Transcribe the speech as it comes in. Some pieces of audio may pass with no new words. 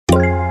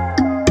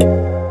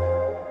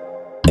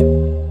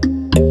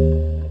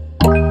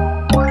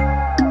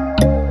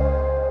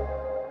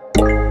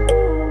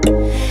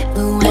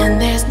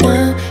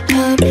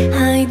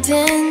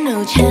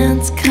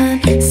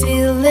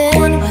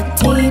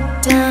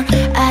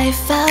I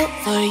felt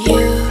for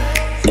you.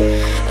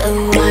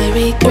 Oh, I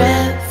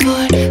regret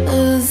for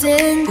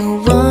losing the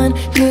one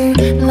who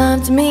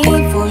loved me,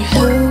 for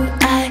who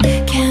I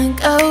can't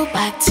go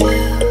back to.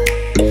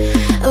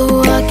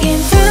 Walking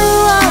through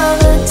all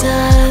the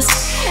dust,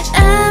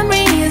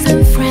 memories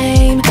and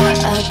frame,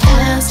 a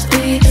past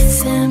we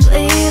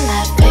simply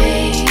let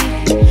fade.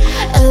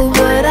 Oh,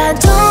 but I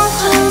don't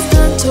close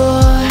the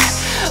door,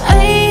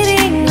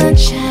 waiting a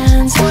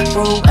chance for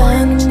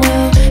when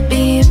we'll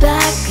be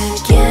back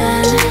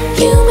again.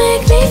 You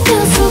make me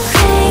feel so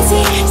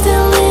crazy,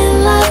 still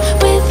in love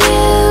with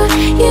you.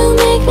 You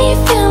make me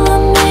feel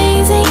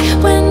amazing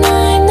when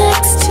I'm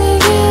next to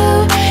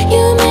you.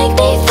 You make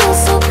me feel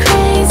so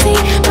crazy,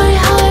 my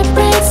heart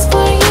breaks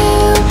for you.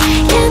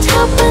 Can't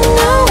help but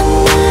know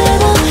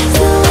that I'm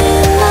still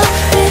in love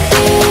with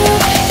you.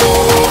 You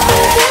make me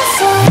feel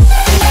so.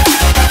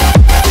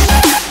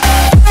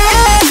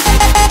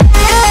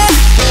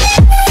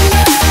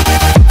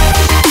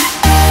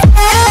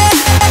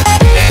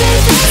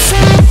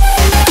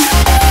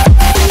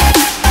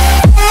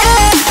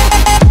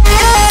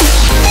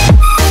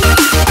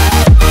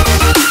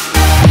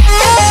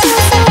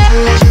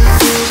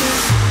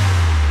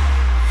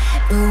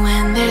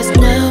 When there's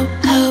no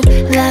hope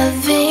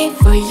loving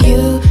for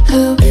you,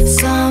 who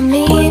saw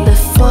me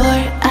before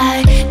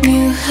I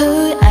knew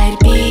who I'd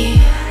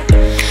be.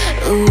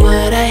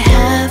 What I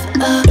have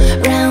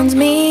around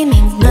me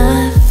means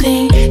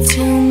nothing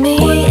to me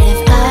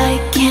if I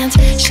can't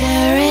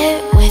share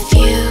it with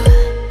you.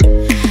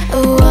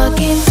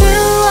 Walking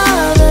through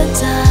all the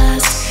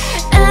dust,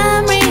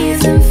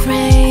 memories and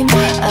frame,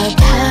 a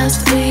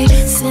past we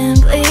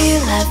simply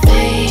let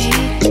fade.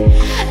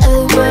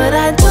 But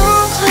I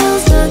don't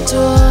close the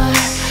door,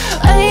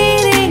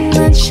 waiting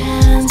the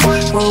chance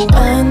for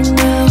when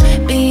we'll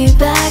be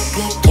back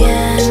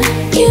again.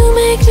 You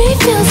make me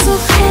feel so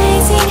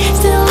crazy,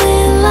 still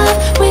in love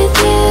with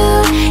you.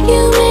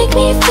 You make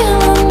me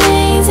feel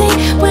amazing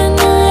when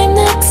I'm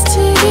next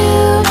to you.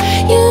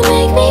 You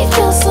make me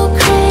feel so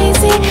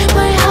crazy,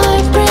 my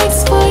heart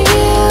breaks for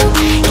you.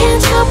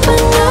 Can't help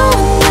but know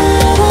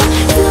that I'm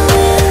still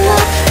in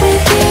love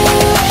with you.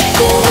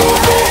 You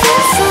make me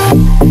feel so.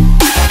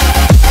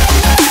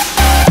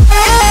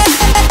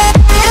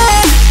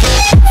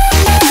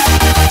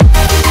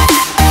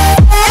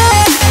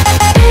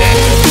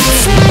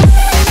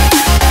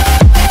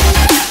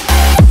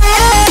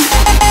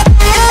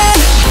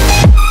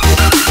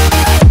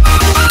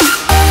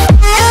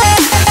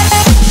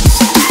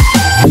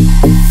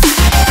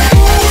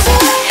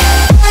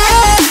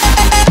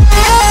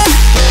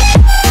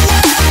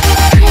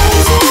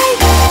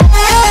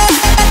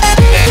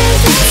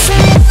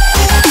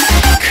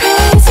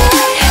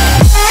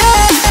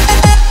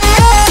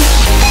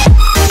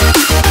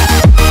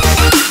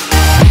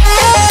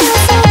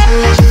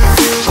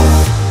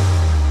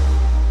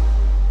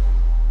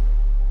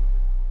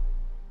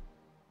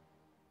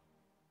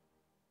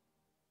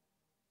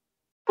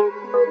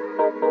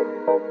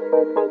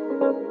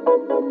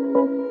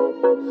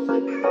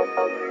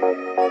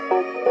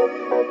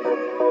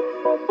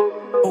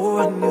 Oh,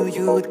 I knew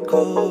you would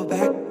go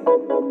back.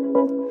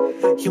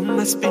 You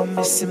must be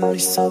missing me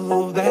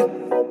so bad.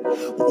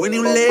 When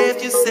you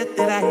left, you said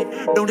that I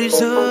don't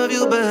deserve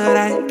you, but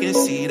I can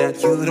see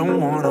that you don't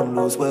wanna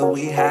lose what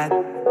we had.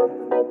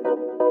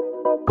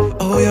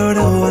 Oh, you're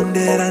the one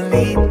that I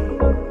need.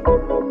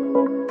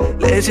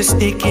 Let's just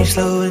take it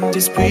slow and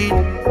just breathe.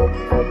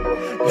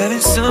 Loving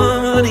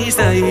someone is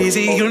not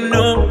easy, you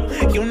know,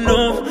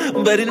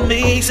 but it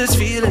makes us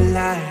feel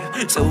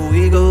alive, so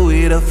we go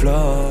with the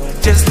flow.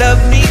 Just love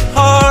me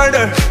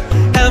harder,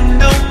 have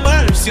no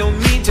mercy on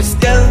me, just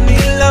tell me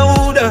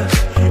louder.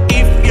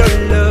 If you're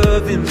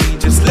loving me,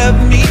 just love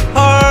me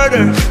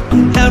harder,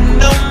 have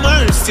no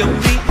mercy on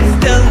me,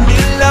 tell me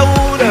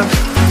louder.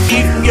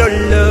 If you're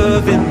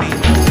loving me.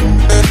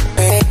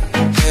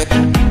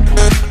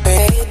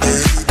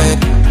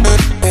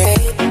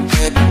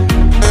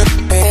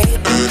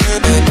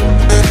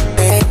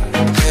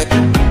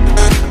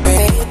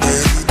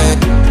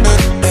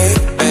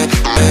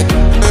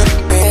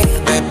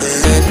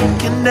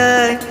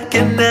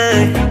 Can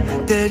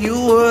I tell you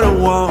what I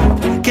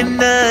want? Can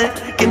I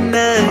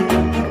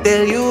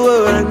tell you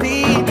what I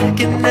need?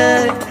 Can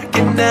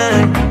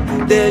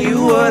I tell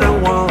you what I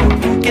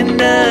want? Can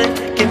I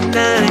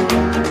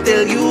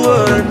tell you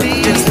what I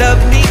need? Just love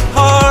me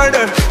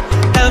harder,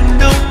 have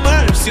no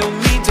mercy on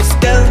me, just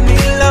tell me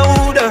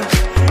louder.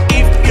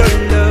 If you're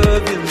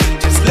loving me,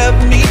 just love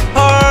me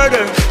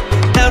harder,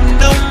 have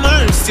no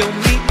mercy on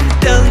me,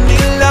 tell me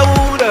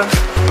louder.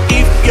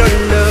 If you're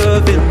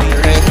loving me.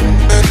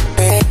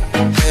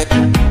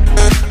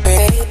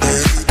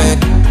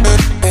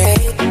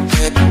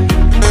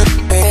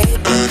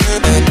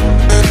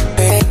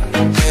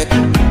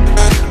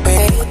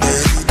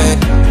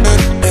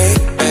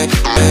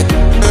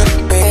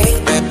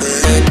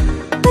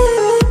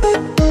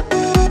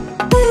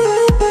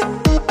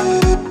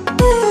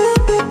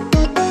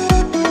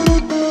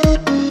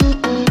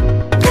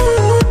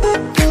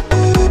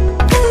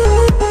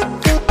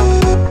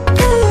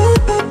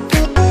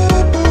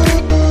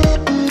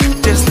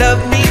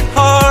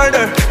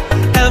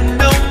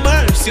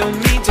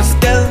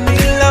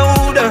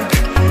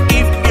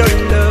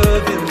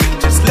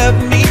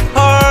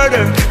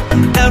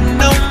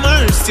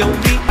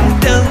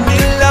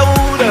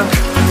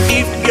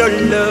 you're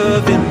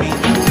loving me.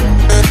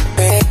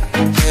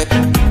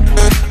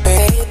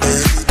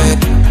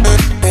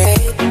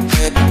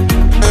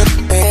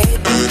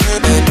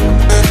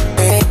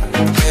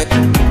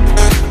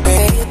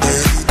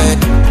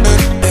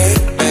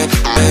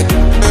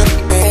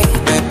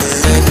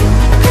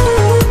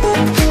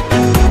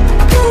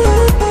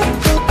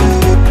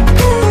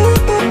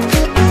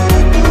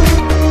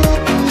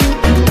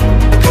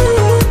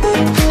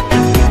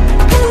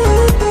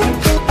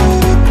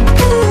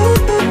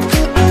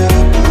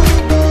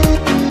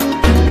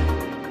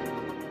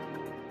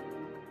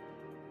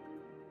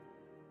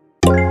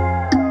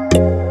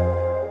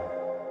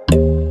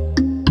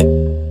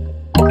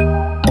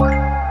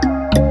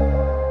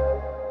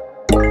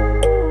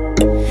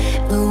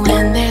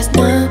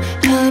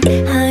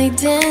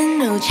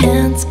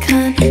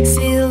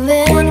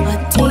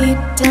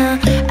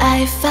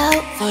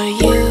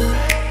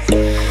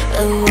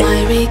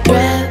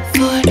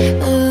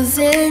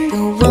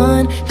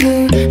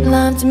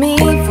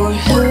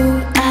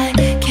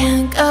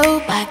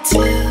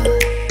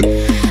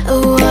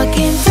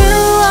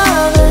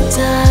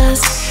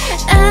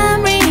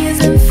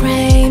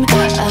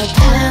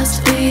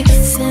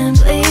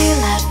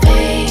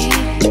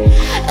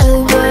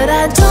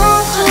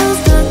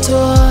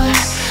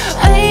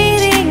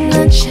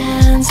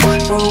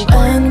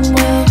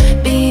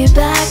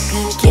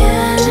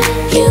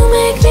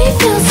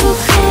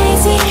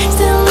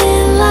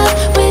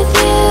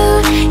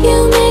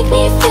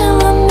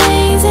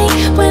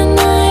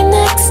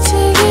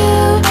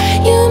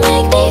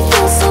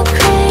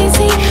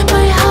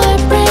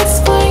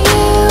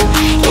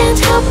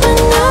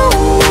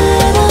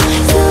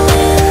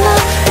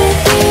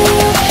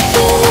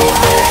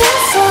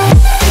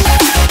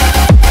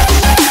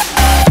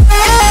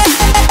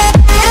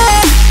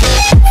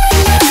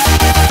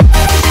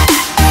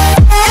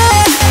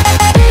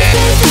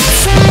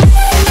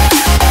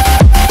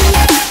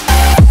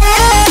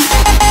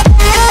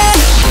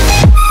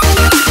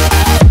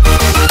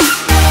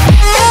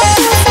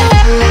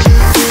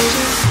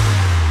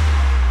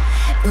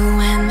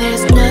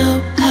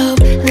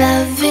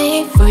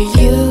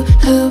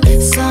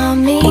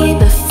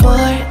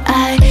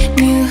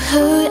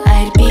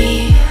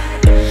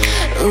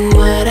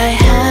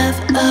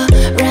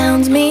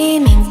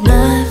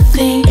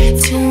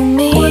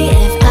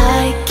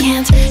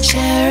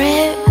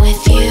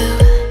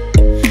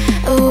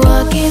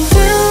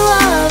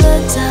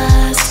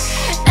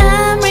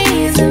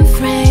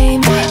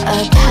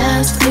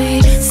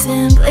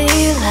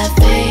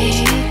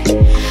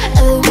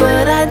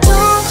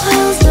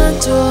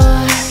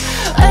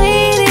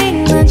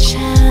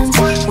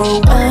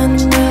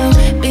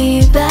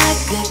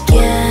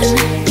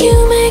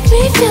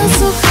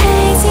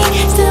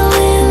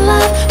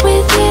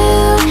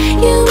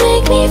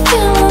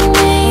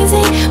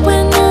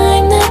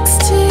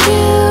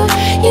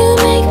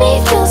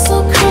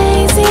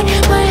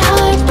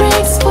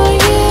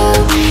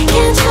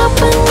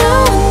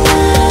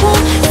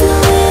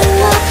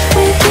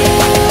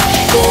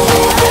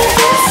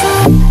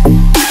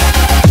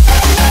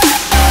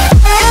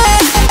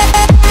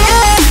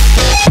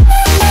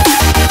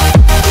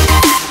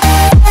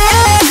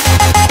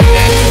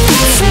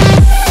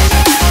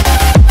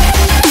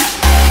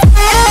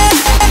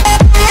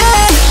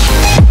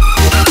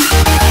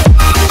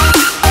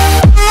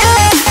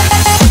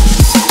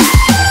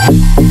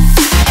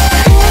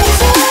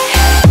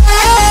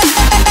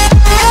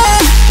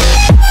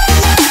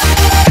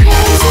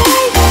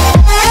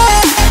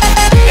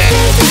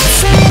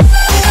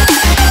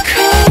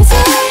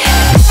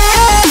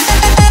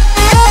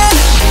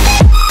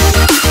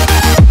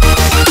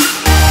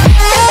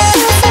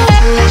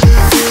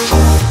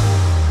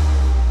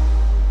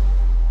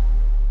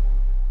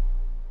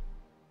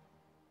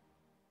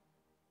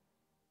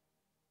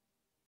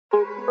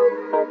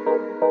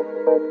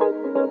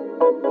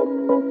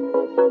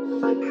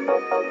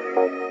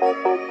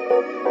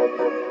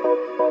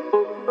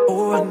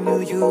 Oh, I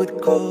knew you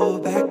would call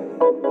back.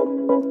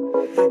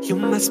 You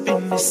must be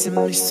missing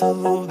me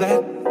so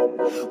bad.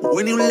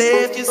 When you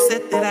left, you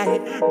said that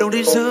I don't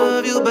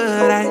deserve you,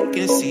 but I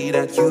can see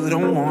that you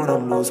don't wanna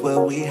lose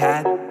what we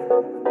had.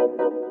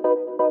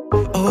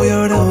 Oh,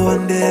 you're the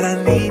one that I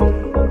need.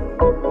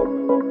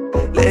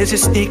 Let's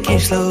just take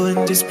it slow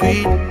and just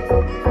breathe.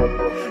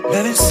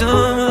 Loving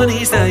someone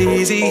is not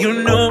easy, you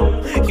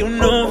know,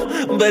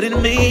 but it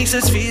makes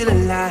us feel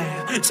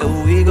alive, so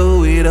we go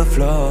with the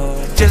flow.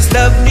 Just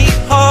love me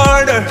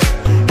harder,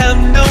 have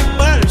no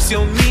mercy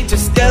on me,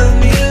 just tell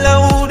me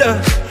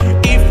louder.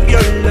 If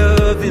you're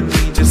loving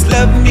me, just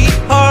love me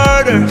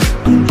harder,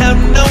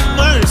 have no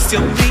mercy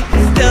on me,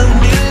 tell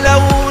me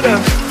louder.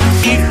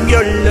 If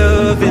you're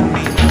loving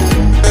me.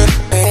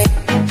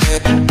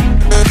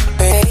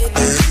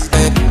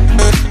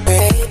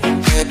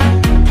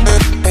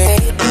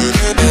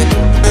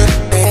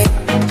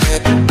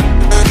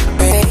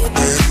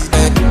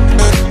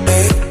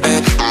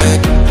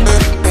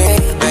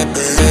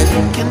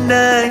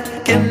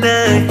 Can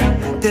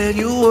I tell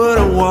you what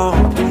I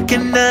want?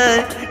 Can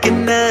I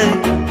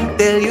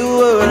tell you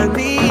what I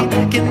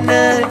need?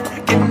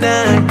 Can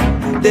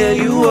tell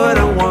you what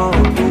I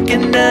want?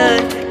 Can I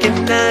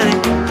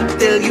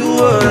tell you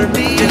what I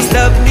need? Just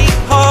love me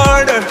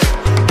harder,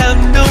 have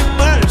no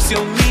mercy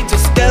on me.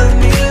 Just tell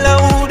me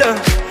louder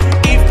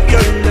if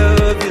you're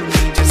loving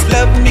me. Just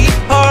love me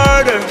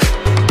harder,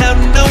 have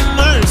no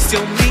mercy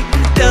on me.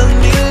 Tell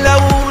me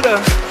louder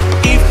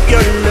if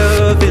you're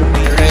loving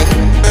me.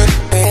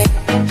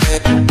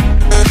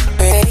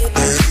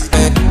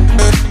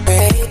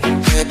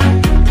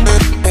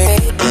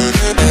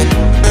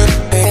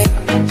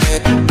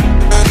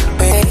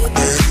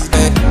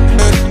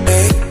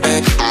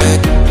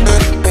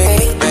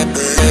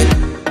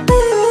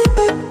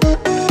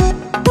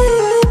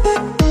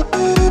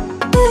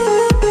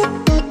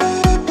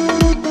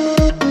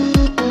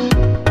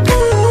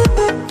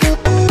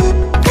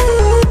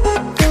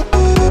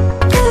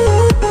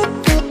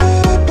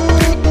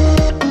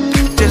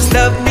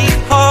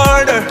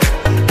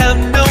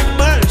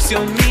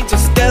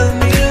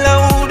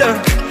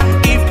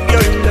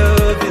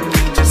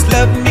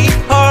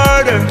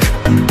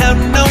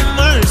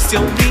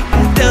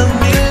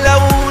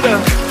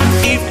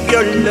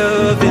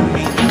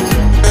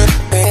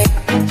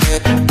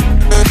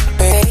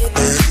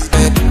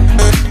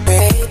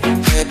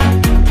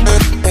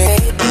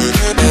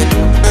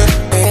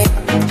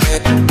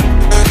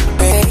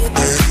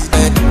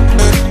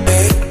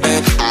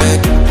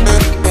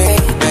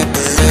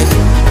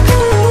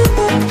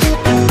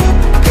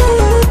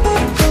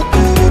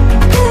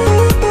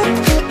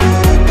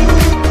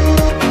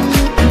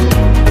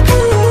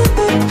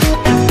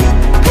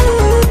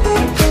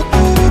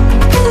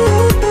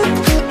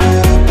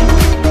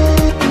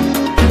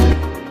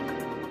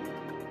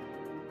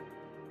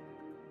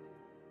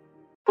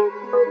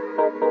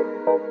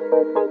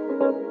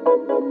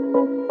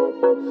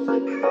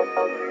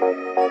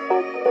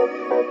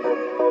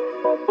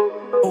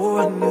 Oh,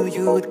 I knew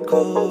you would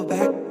call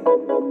back.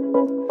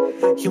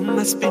 You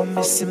must be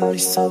missing me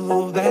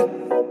so bad.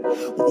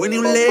 When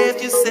you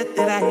left, you said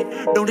that I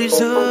don't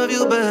deserve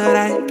you, but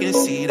I can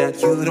see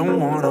that you don't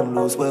wanna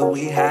lose what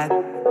we had.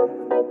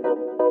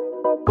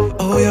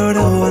 Oh, you're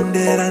the one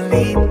that I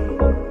need.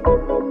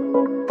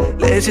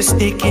 Let's just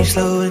take it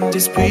slow and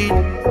just breathe.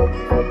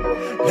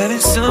 Loving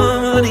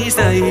someone is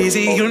not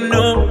easy, you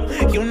know,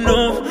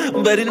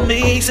 but it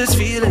makes us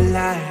feel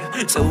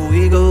alive, so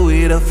we go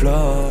with the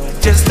flow.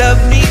 Just love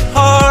me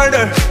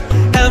harder,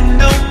 have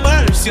no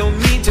mercy on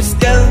me. Just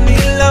tell me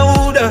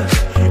louder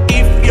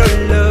if you're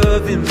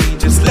loving me.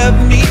 Just love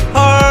me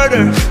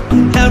harder,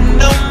 have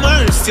no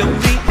mercy on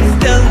me.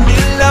 Tell me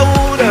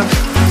louder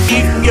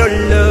if you're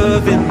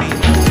loving me.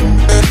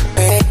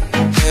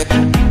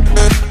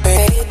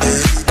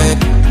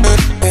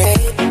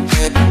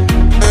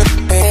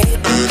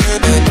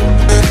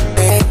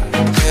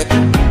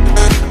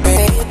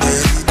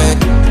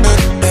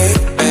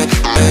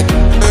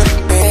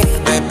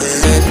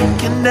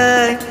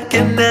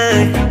 Can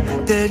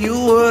I tell you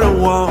what I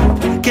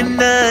want? Can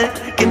I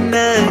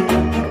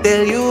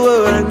tell you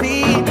what I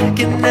need?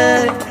 Can I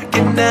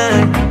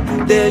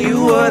tell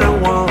you what I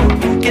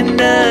want? Can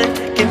I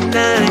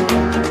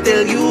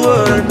tell you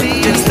what I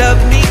need? Just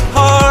love me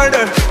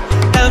harder,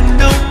 have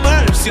no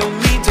mercy on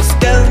me. Just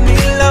tell me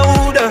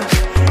louder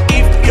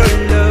if you're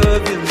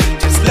loving me.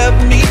 Just love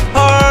me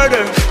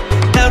harder,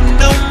 have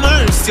no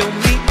mercy on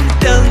me.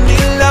 Tell me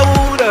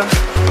louder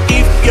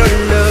if you're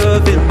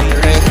loving me.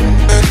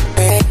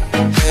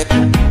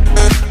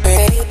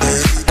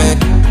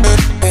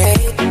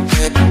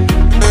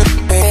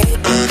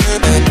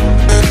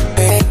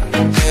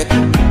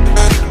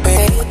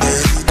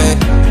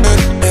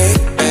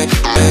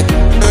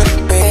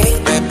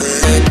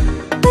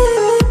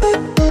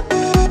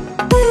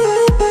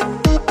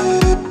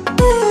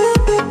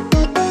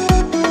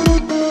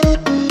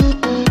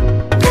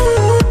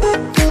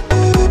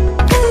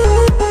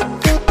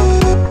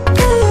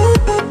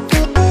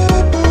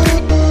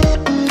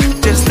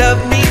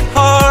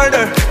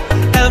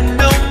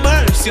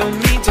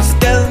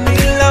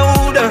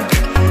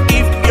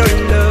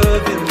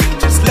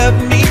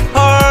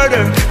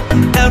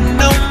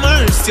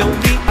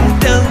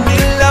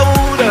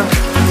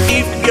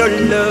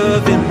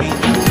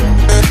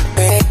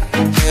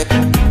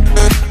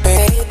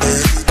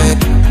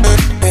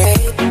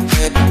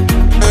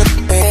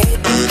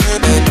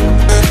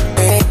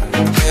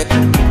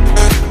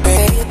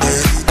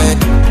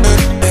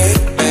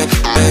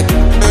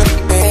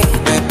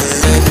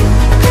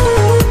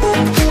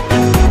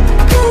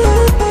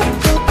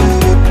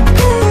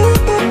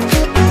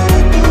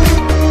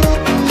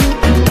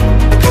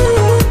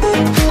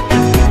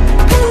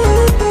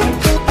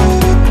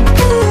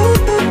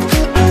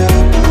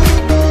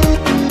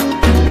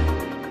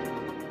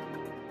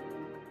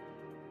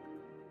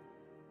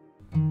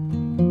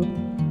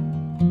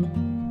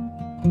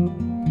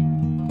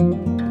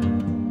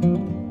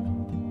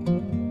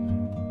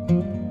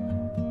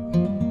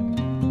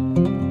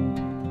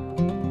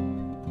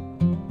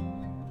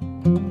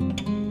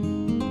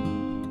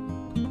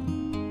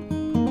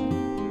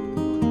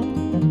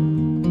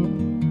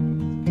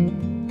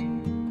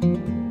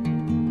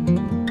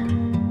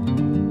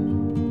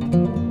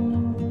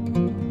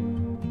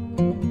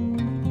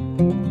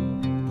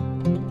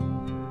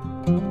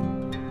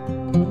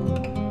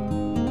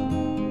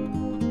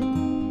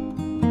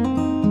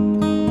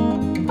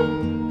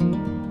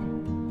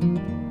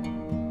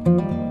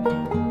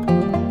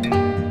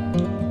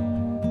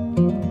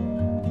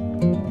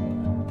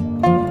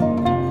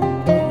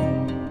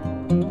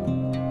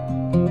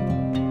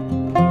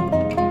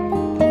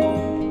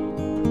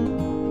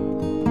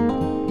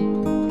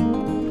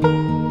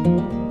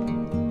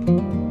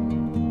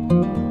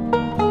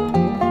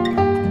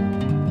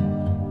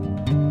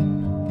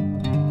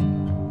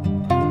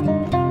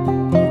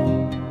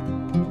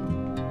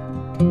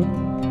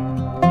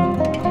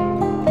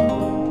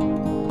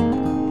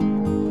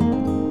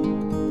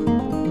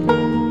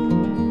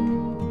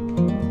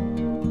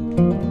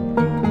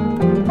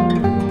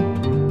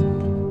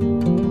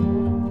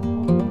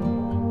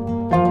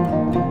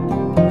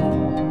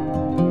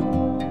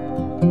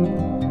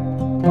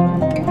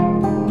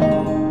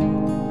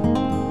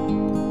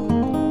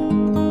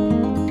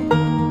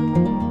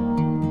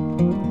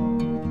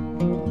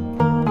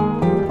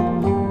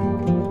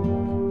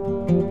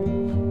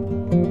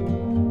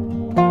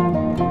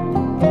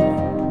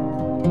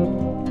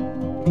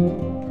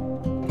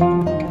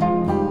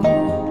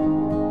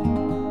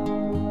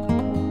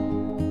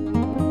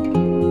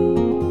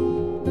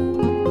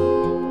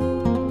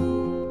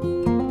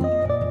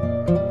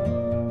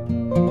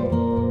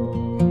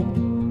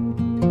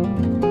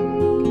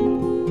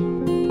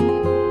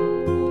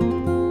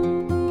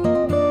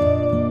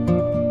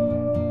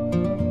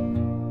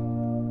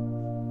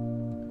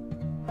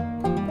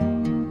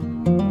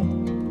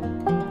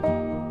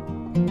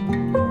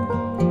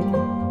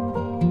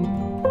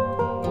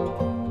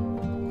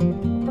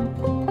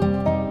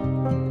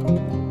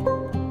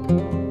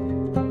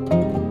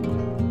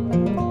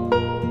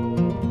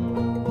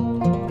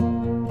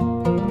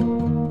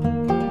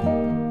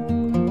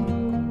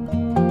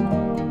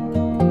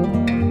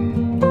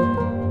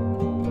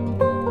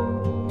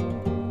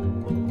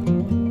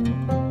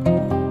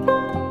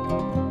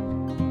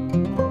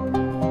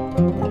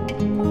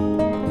 you.